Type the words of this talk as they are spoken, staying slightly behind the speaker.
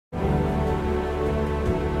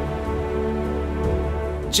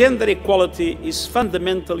Gender equality is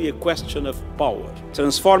fundamentally a question of power.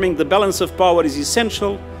 Transforming the balance of power is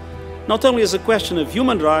essential, not only as a question of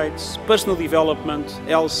human rights, personal development,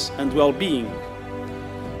 health and well-being.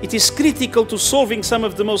 It is critical to solving some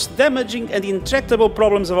of the most damaging and intractable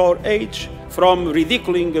problems of our age, from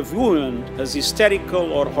ridiculing of women as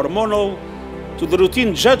hysterical or hormonal, to the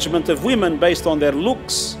routine judgment of women based on their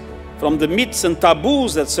looks, from the myths and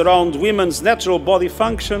taboos that surround women's natural body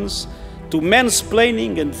functions, to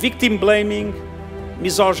mansplaining and victim blaming.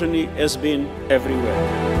 Misogyny has been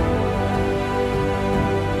everywhere.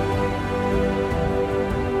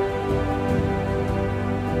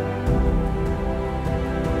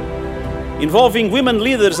 Involving women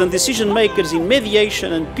leaders and decision makers in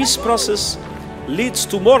mediation and peace process leads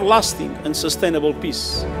to more lasting and sustainable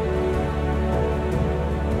peace.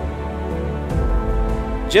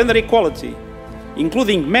 Gender equality,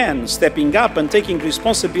 including men stepping up and taking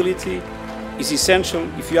responsibility, is essential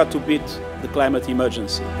if you are to beat the climate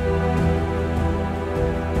emergency.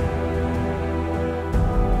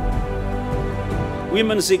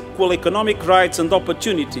 Women's equal economic rights and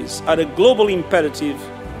opportunities are a global imperative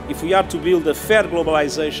if we are to build a fair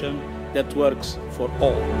globalization that works for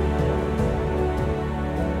all.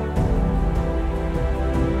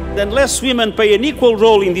 Unless women play an equal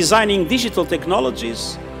role in designing digital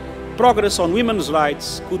technologies, progress on women's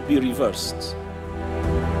rights could be reversed.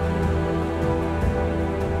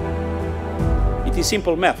 It is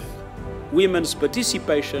simple math. Women's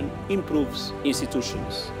participation improves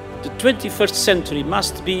institutions. The 21st century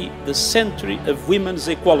must be the century of women's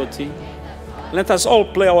equality. Let us all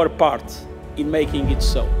play our part in making it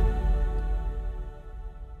so.